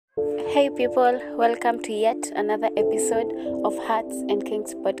Hey people, welcome to yet another episode of Hearts and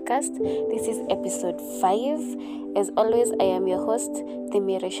Kings podcast. This is episode 5. As always, I am your host,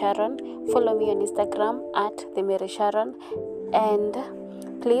 Mary Sharon. Follow me on Instagram at Mary Sharon, and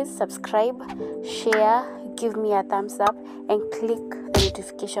please subscribe, share, give me a thumbs up, and click the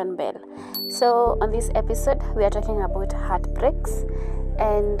notification bell. So on this episode, we are talking about heartbreaks,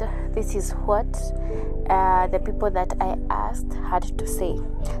 and this is what the people that I asked had to say.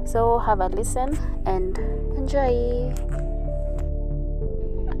 So have a listen and enjoy.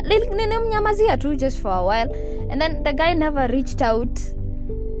 Nilimnyamazia too just for a while, and then the guy never reached out,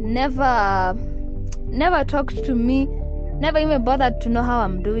 never talked to me, never even bothered to know how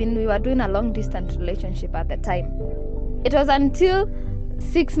I'm doing. We were doing a long distance relationship at the time. It was until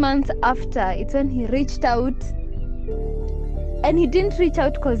 6 months after it's when he reached out. And he didn't reach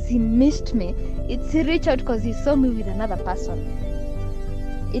out because he missed me. He reached out because he saw me with another person.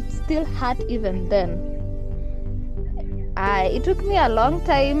 It still hurt even then. It took me a long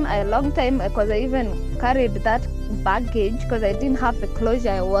time because I even carried that baggage because I didn't have the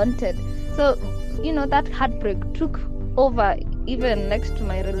closure I wanted. So, that heartbreak took over even next to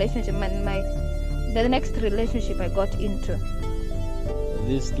my relationship, the next relationship I got into.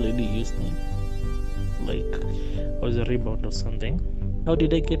 This lady used me like I was a rebound or something. How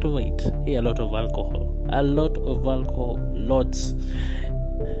did I get over it? Hey, a lot of alcohol, lots.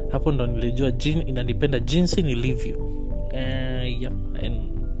 Hapo ndo nilijua inanipenda jinsi nilivyo.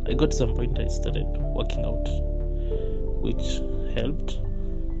 And I got to some point I started working out, which helped.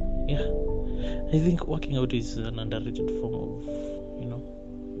 I think working out is an underrated form of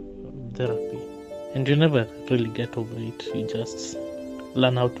therapy, and you never really get over it. You just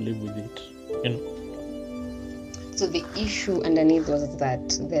learn how to live with it. So the issue underneath was that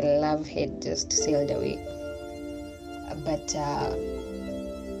the love had just sailed away. But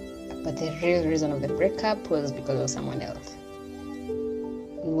the real reason of the breakup was because of someone else.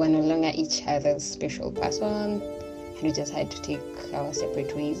 We were no longer each other's special person, and we just had to take our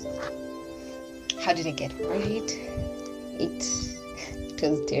separate ways. How did I get over it? It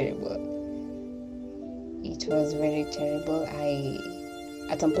was terrible. It was very terrible.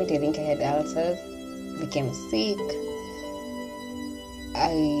 At some point I think I had ulcers. Became sick.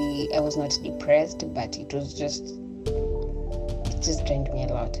 I was not depressed, but it just drained me a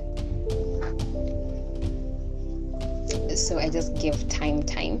lot. So I just gave time,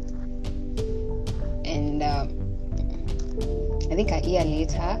 and I think a year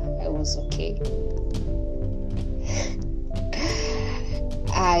later I was okay.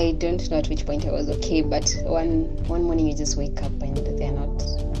 I don't know at which point I was okay, but one morning you just wake up and they're not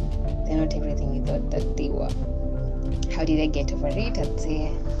everything you thought that they were. How did I get over it? I'd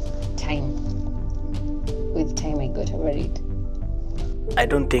say time. With time I got over it. I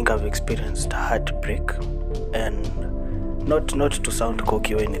don't think I've experienced heartbreak, and not to sound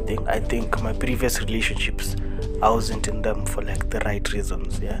cocky or anything. I think my previous relationships, I wasn't in them for like the right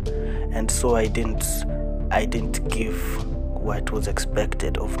reasons, and so I didn't give what was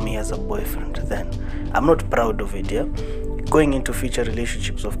expected of me as a boyfriend then. I'm not proud of it, Going into future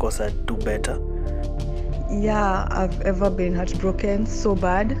relationships, of course, I'd do better. Yeah, I've ever been heartbroken so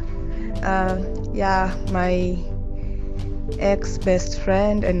bad. My ex-best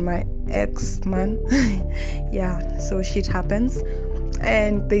friend and my ex-man. So shit happens.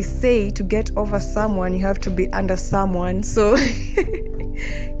 And they say to get over someone, you have to be under someone. So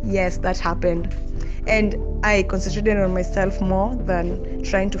yes, that happened. And I concentrated on myself more than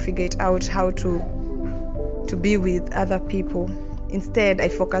trying to figure it out how to be with other people. Instead, I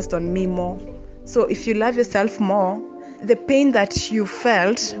focused on me more. So if you love yourself more, the pain that you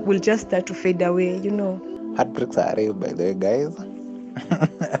felt will just start to fade away, Heartbreaks are real, by the way, guys.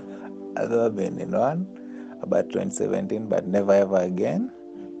 I've never been in one about 2017, but never ever again.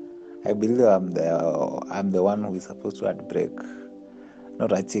 I believe I'm the one who is supposed to heartbreak,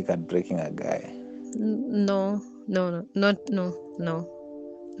 not a chick heartbreaking a guy. No, not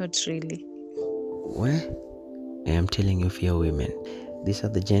really. Well, I am telling you, fear women, these are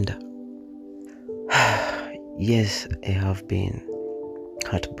the gender. Yes, I have been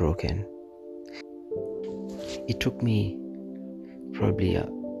heartbroken. It took me probably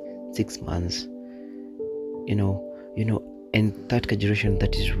 6 months, and that graduation,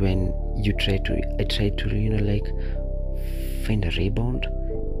 that is when I tried to find a rebound,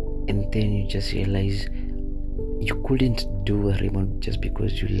 and then you just realize you couldn't do a rebound just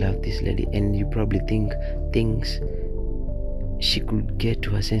because you love this lady, and you probably think things she could get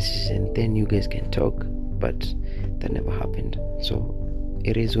to her senses and then you guys can talk, but that never happened. So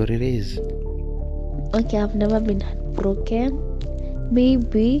it is what it is. Okay, I've never been heartbroken,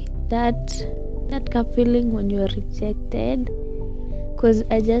 maybe that gut feeling when you're rejected, because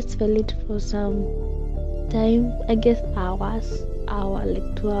I just felt it for some time, I guess like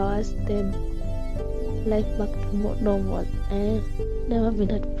 2 hours, then life back to normal. Never been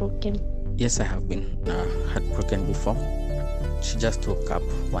heartbroken. Yes, I have been heartbroken before. She just woke up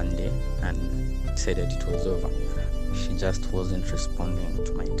one day and decided it was over. She just wasn't responding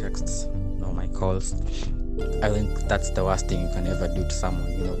to my texts, no my calls. I think that's the worst thing you can ever do to someone.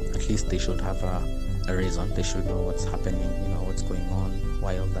 At least they should have a reason. They should know what's happening, what's going on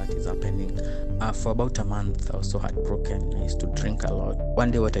while that is happening. For about a month I was so heartbroken. I used to drink a lot.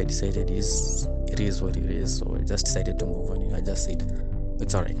 One day what I decided is, it is what it is. So I just decided to move on. I just said,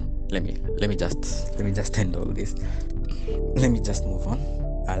 it's alright. Let me just end all this. Let me just move on.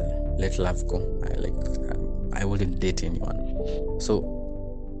 I'll let love go. I wouldn't date anyone. So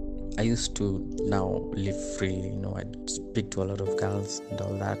I used to now live freely. I'd speak to a lot of girls and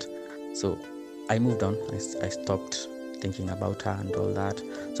all that. So I moved on. I stopped thinking about her and all that.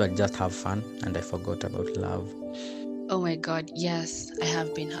 So I just have fun and I forgot about love. Oh my god, yes, I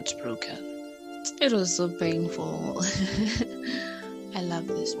have been heartbroken. It was so painful. I love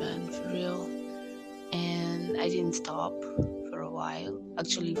this man for real. And I didn't stop for a while,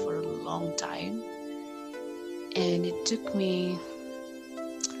 actually for a long time. And it took me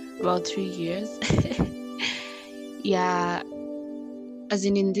about 3 years. Yeah, as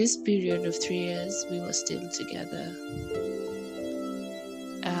in this period of 3 years, we were still together.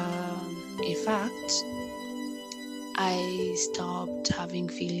 In fact, I stopped having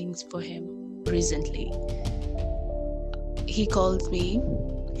feelings for him recently. He calls me,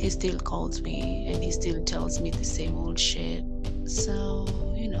 he still calls me, and he still tells me the same old shit. So,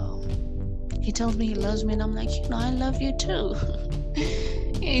 he tells me he loves me, and I'm like, I love you too.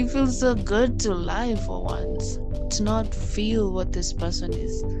 It feels so good to lie for once, to not feel what this person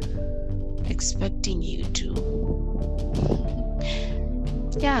is expecting you to.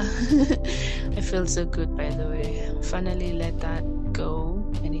 Yeah, I feel so good, by the way. Finally let that go,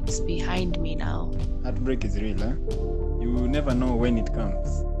 and it's behind me now. Heartbreak is real, huh? You never know when it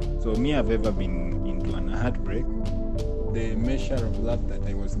comes. So me, I've ever been into an heartbreak. The measure of love that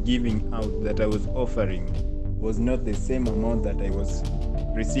I was giving out, that I was offering, was not the same amount that I was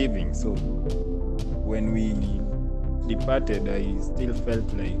receiving. So when we departed, I still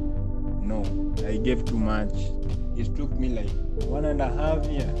felt like, no, I gave too much. It took me like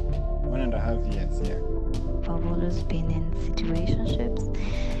 1.5 years, yeah. I've always been in situationships,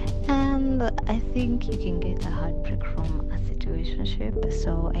 and I think you can get a heartbreak from a situationship.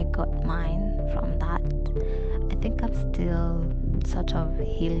 So I got mine from that. I think I'm still sort of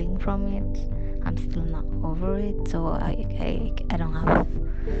healing from it. I'm still not over it, so I don't have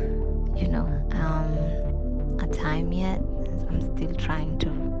a time yet. I'm still trying to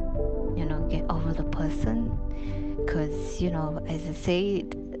get over the person, because as I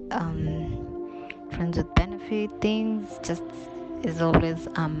said, friends with benefit things just is always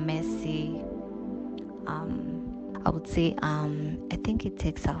a messy. I would say I think it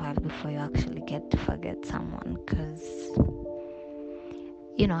takes a while before you actually get to forget someone, because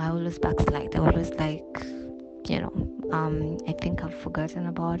I always backslide. I always I think I've forgotten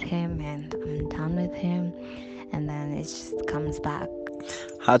about him and I'm done with him, and then it just comes back.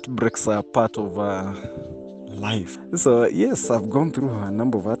 Heartbreaks are part of life. So yes, I've gone through a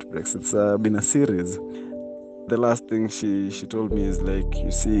number of heartbreaks. It's been a series. The last thing she told me is like,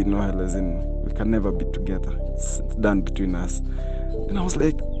 you see, Noel, as in, we can never be together. It's done between us. And I was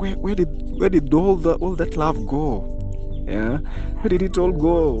like, where did all that love go? Yeah, where did it all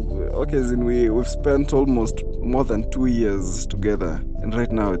go? Okay, as in we've spent almost more than 2 years together, and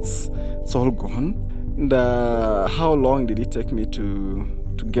right now it's all gone. And how long did it take me to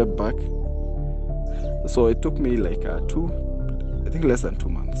get back? So it took me like less than 2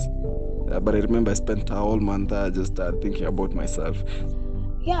 months. But I remember I spent a whole month just thinking about myself.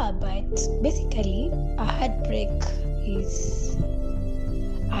 Yeah, but basically a heartbreak is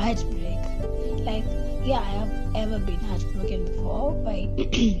a heartbreak. Like, yeah, I have ever been heartbroken before by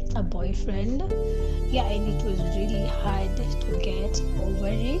a boyfriend. Yeah, and it was really hard to get over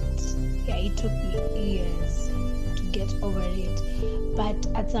it. Yeah, it took me years to get over it. But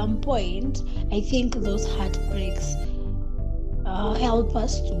at some point, I think those heartbreaks help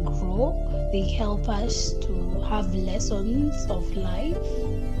us to grow. They help us to have lessons of life.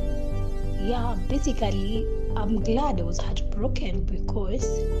 Yeah, basically, I'm glad I was heartbroken, because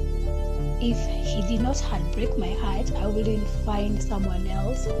if he did not heartbreak my heart, I wouldn't find someone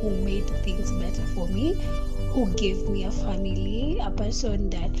else who made things better for me, who gave me a family, a person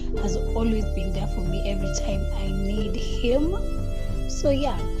that has always been there for me every time I need him. So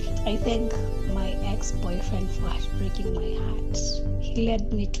yeah, I thank my ex-boyfriend for breaking my heart. He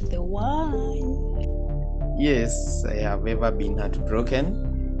led me to the one. Yes, I have ever been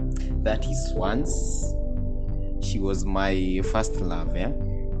heartbroken. That is once. She was my first love, yeah?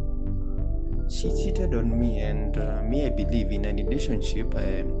 She cheated on me, and me, I believe in a relationship,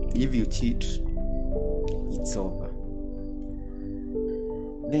 if you cheat, it's over.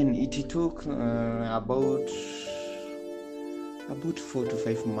 Then it took about 4 to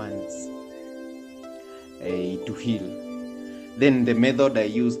 5 months to heal. Then the method I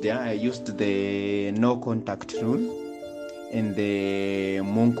used, I used the no contact rule and the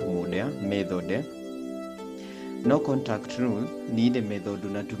monk mode method. No contact rule ni ile method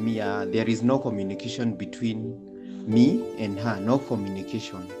unatumia, there is no communication between me and her, no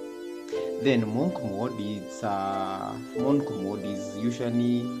communication. Then monk mode is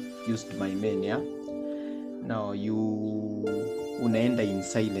usually used by men, yeah. Now you unaenda in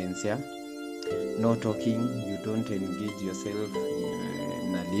silence, yeah. No talking, you don't engage yourself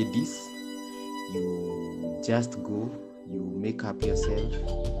in ladies. You just go, you make up yourself,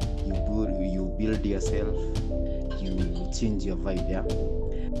 you build yourself, you change your vibe, yeah.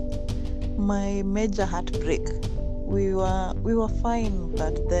 My major heartbreak, we were fine,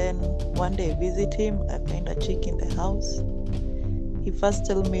 but then one day I visit him, I find a chick in the house. He first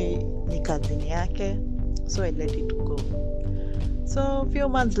tell me ni kazini yake, so I let it go. So a few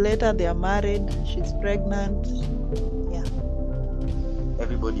months later they are married, she's pregnant. Yeah.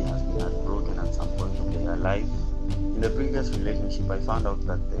 Everybody has been heartbroken at some point of their life. In the previous relationship, I found out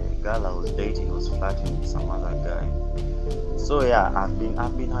that the girl I was dating was flirting with some other guy. So yeah, I've been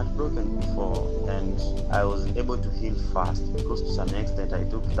heartbroken before, and I was able to heal fast because to some extent I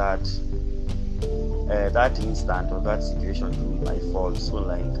took that instant or that situation to be my fault. So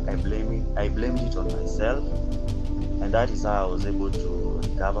like I blamed it on myself, and that is how I was able to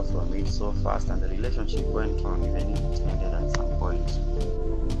recover from it so fast, and the relationship went on even if it ended at some point.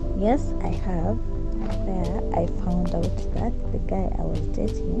 Yes, I have. Where I found out that the guy I was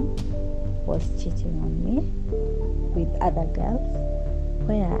dating was cheating on me with other girls,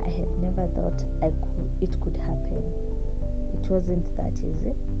 where I had never thought it could happen. It wasn't that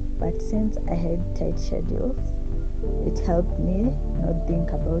easy, but since I had tight schedules, it helped me not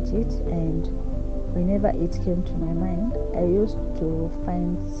think about it, and whenever it came to my mind, I used to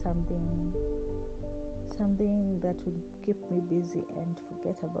find something that would keep me busy and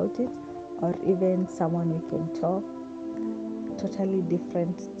forget about it, or even someone we can talk, totally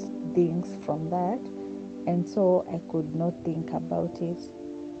different things from that, and so I could not think about it.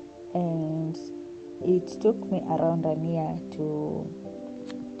 And it took me around a year to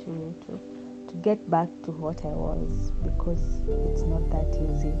get back to what I was, because it's not that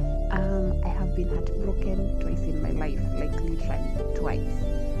easy. I have been heartbroken twice in my life, like literally twice.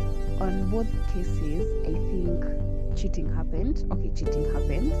 On both cases, I think cheating happened.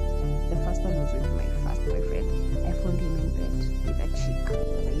 The first one was with my first boyfriend. I found him in bed with a chick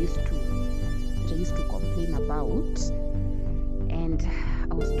that I used to complain about, and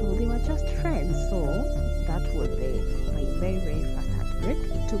I was told they were just friends. So that was my very, very first heartbreak.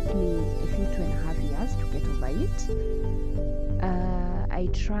 It took me, I think, 2.5 years to get over it. I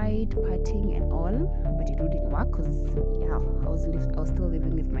tried partying and all, but it wouldn't work because I was still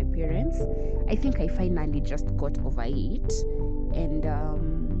living with my parents. I think I finally just got over it, and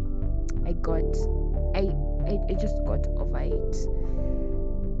I just got over it.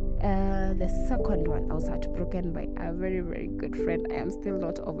 The second one, I was heartbroken by a very, very good friend. I am still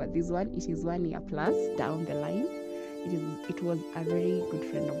not over this one. It is 1 year plus down the line. It was a very good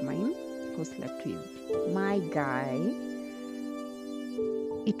friend of mine who slept with my guy.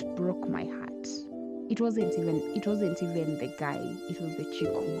 It broke my heart. It wasn't even the guy, it was the chick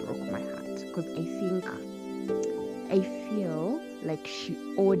who broke my heart, because I feel like she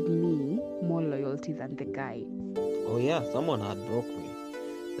owed me more loyalty than the guy. Oh yeah, someone had broke me.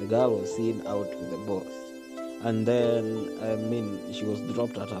 The girl was seen out with the boss, and then she was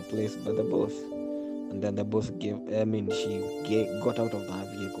dropped at her place by the boss, and then the boss got out of the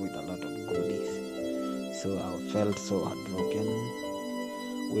vehicle with a lot of goodies. So I felt so heartbroken.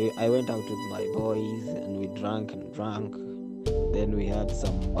 I went out with my boys and we drank. Then we had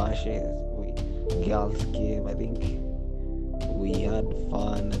some bashes. Girls came, I think. We had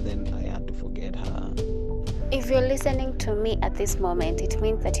fun, and then I had to forget her. If you're listening to me at this moment, it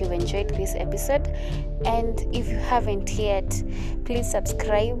means that you've enjoyed this episode. And if you haven't yet, please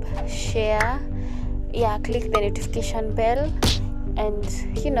subscribe, share, click the notification bell, and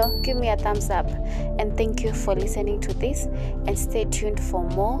give me a thumbs up. And thank you for listening to this, and stay tuned for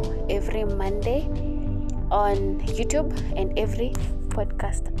more every Monday on YouTube and every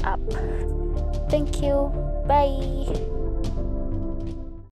podcast app. Thank you. Bye.